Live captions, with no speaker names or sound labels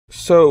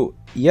So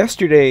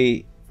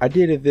yesterday I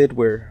did a vid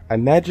where I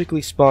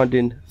magically spawned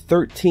in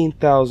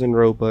 13,000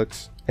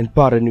 Robux and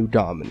bought a new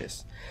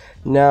Dominus.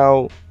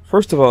 Now,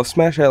 first of all,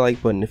 smash that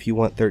like button if you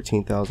want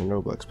 13,000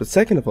 Robux. But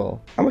second of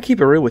all, I'm gonna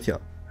keep it real with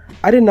y'all.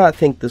 I did not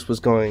think this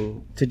was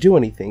going to do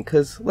anything,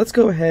 cause let's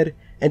go ahead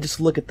and just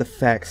look at the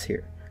facts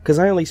here. Cause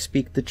I only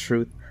speak the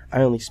truth,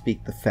 I only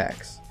speak the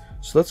facts.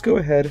 So let's go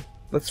ahead,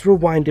 let's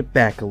rewind it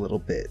back a little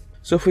bit.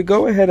 So if we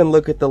go ahead and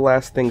look at the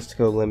last things to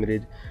go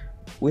limited,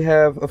 we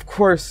have, of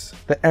course,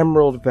 the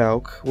Emerald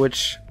Valk,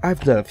 which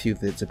I've done a few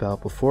vids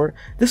about before.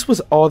 This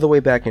was all the way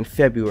back in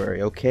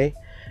February, okay?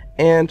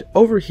 And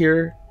over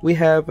here, we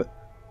have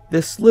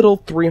this little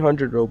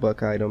 300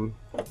 Robux item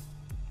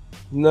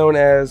known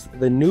as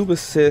the Noob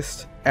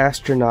Assist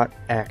Astronaut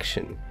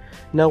Action.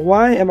 Now,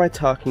 why am I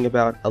talking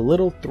about a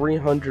little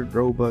 300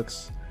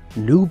 Robux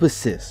Noob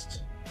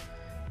Assist?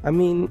 I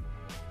mean,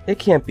 it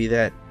can't be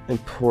that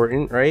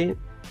important, right?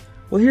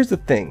 Well, here's the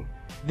thing.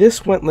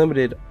 This went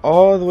limited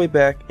all the way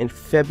back in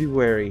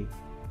February.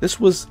 This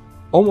was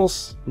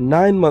almost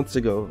 9 months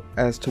ago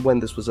as to when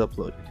this was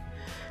uploaded.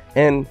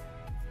 And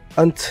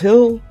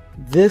until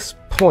this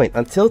point,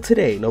 until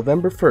today,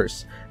 November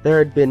 1st, there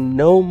had been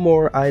no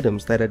more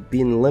items that had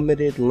been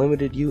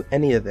limited you,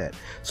 any of that.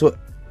 So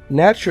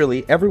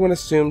naturally, everyone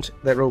assumed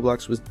that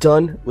Roblox was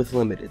done with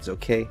limiteds,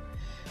 okay?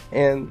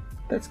 And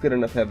that's good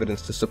enough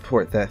evidence to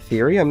support that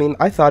theory. I mean,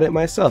 I thought it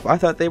myself. I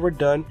thought they were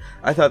done.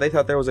 I thought they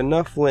thought there was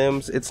enough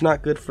limbs. It's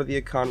not good for the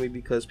economy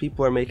because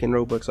people are making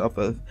Robux off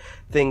of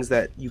things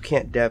that you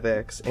can't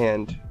DevX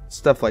and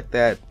stuff like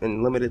that.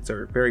 And limiteds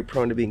are very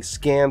prone to being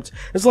scammed.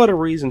 There's a lot of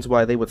reasons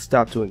why they would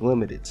stop doing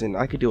limiteds, and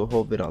I could do a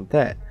whole bit on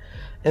that.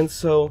 And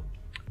so,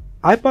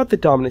 I bought the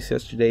Dominus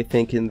yesterday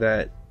thinking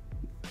that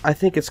I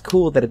think it's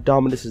cool that a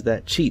Dominus is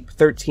that cheap.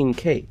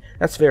 13K.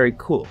 That's very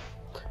cool.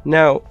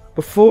 Now,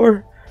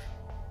 before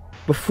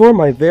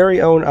my very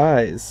own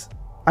eyes,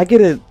 I get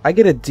a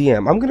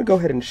DM. I'm gonna go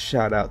ahead and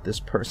shout out this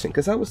person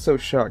because I was so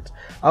shocked.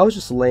 I was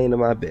just laying in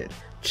my bed,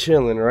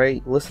 chilling,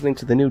 right, listening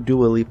to the new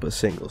Dua Lipa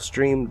single.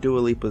 Stream Dua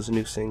Lipa's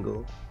new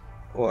single.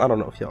 Well, I don't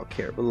know if y'all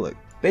care, but look,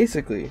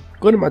 basically,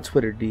 go to my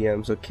Twitter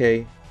DMs,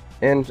 okay?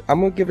 And I'm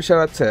gonna give a shout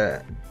out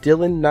to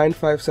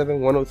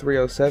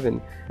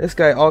Dylan957-10307. This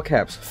guy, all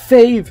caps,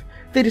 Fave.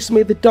 They just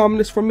made the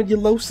Dominus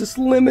formidulosus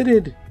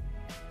limited.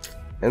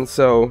 And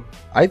so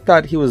I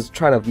thought he was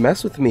trying to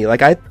mess with me.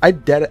 Like I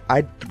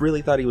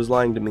really thought he was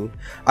lying to me.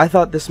 I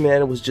thought this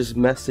man was just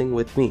messing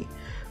with me.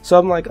 So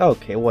I'm like,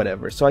 okay,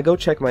 whatever. So I go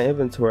check my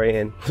inventory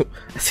and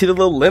I see the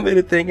little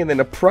limited thing and then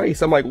the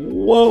price. I'm like,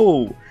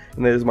 whoa.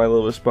 And there's my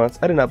little response.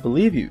 I did not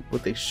believe you,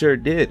 but they sure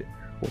did.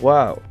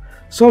 Wow.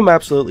 So I'm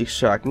absolutely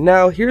shocked.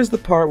 Now here's the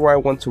part where I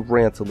want to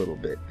rant a little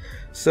bit.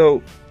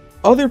 So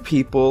other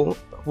people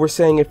were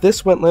saying if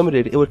this went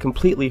limited, it would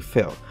completely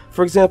fail.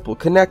 For example,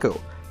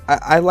 Kaneko.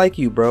 I like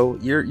you, bro.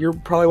 You're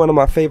probably one of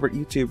my favorite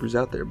YouTubers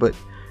out there, but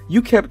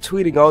you kept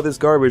tweeting all this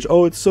garbage.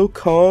 Oh, it's so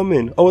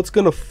common. Oh, it's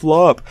gonna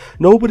flop.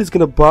 Nobody's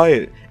gonna buy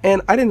it.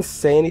 And I didn't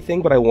say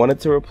anything, but I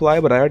wanted to reply,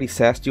 but I already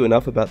sassed you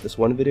enough about this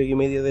one video you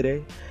made the other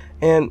day.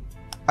 And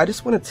I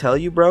just want to tell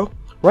you, bro,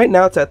 right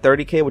now it's at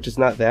 30K, which is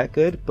not that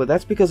good, but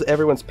that's because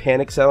everyone's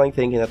panic selling,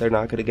 thinking that they're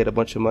not gonna get a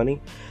bunch of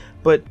money.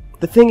 But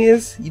the thing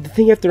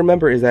you have to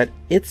remember is that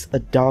it's a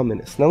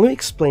Dominus. Now let me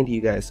explain to you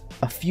guys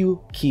a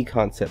few key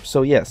concepts.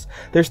 So yes,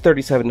 there's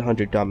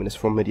 3,700 Dominus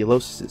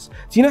formidulosuses.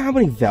 Do you know how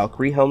many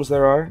Valkyrie helms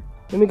there are?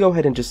 Let me go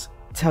ahead and just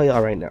tell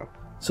y'all right now.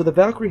 So the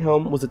Valkyrie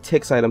helm was a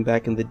Tix item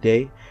back in the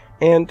day,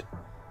 and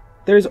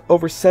there's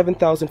over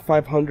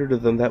 7,500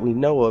 of them that we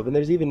know of, and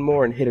there's even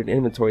more in hidden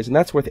inventories, and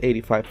that's worth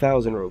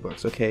 85,000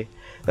 Robux, okay?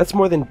 That's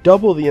more than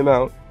double the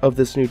amount of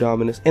this new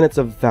Dominus, and it's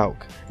a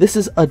Valk. This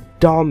is a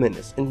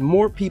Dominus, and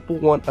more people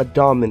want a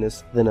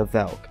Dominus than a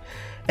Valk.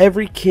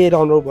 Every kid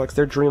on Roblox,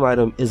 their dream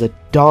item is a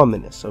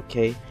Dominus,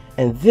 okay?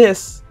 And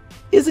this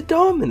is a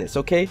Dominus,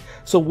 okay?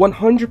 So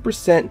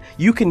 100%,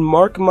 you can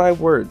mark my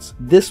words,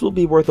 this will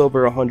be worth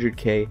over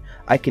 100K.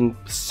 I can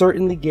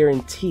certainly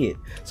guarantee it.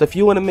 So if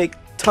you want to make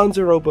tons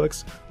of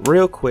Robux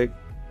real quick,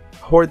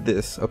 hoard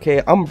this,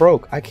 okay? I'm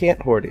broke, I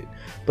can't hoard it,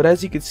 but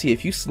as you can see,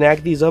 if you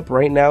snag these up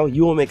right now,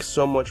 you will make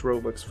so much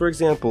Robux. For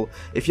example,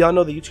 if y'all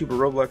know the YouTuber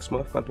Roblox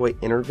Muff, my boy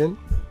Intervin,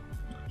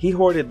 he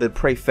hoarded the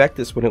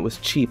Prefectus when it was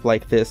cheap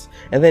like this,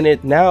 and then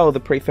now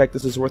the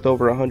Prefectus is worth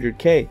over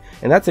 100K,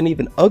 and that's an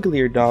even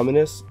uglier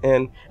Dominus,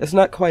 and it's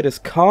not quite as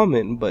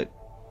common, but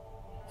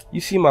you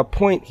see my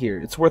point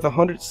here. It's worth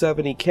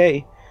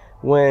 170K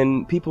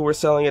when people were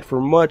selling it for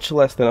much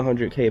less than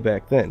 100K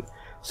back then.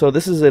 So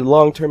this is a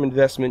long-term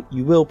investment.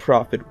 You will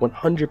profit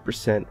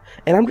 100%.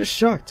 And I'm just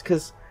shocked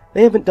because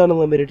they haven't done a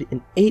limited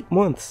in 8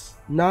 months.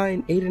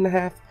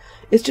 8.5.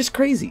 It's just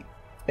crazy.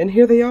 And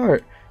here they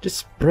are,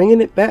 just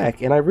bringing it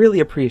back. And I really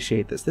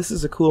appreciate this. This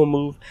is a cool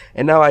move.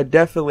 And now I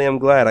definitely am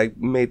glad I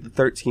made the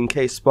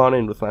 13K spawn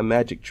in with my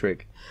magic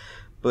trick.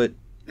 But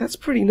that's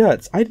pretty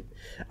nuts. I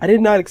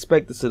did not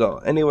expect this at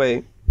all.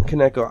 Anyway,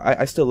 Kaneko,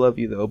 I still love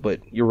you though, but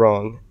you're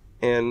wrong.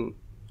 And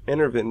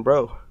Intervin,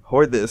 bro,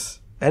 hoard this.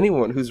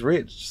 Anyone who's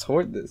rich, just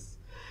hoard this.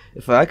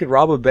 If I could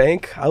rob a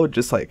bank, I would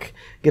just like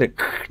get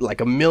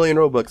a million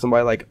Robux and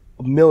buy like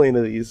a million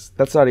of these.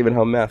 That's not even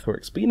how math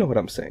works, but you know what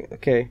I'm saying,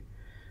 okay?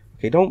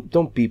 Okay,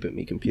 don't beep at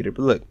me, computer.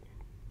 But look,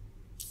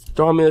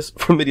 Dominus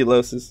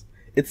formidulosus,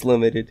 it's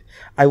limited.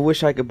 I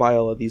wish I could buy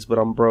all of these, but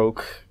I'm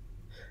broke.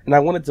 And I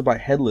wanted to buy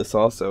headless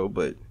also,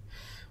 but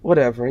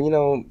whatever. You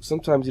know,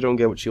 sometimes you don't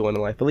get what you want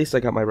in life. At least I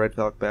got my red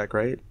Valk back,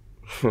 right?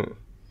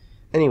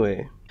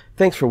 Anyway,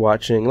 thanks for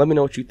watching. Let me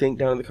know what you think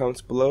down in the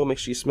comments below. Make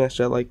sure you smash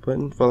that like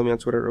button. Follow me on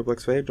Twitter at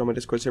Roblox Fave. Join my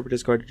Discord server,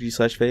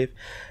 discord.gg/Fave.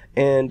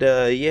 And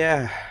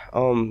yeah,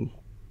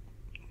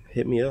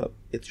 hit me up.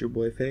 It's your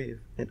boy Fave,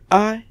 and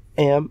I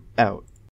am out.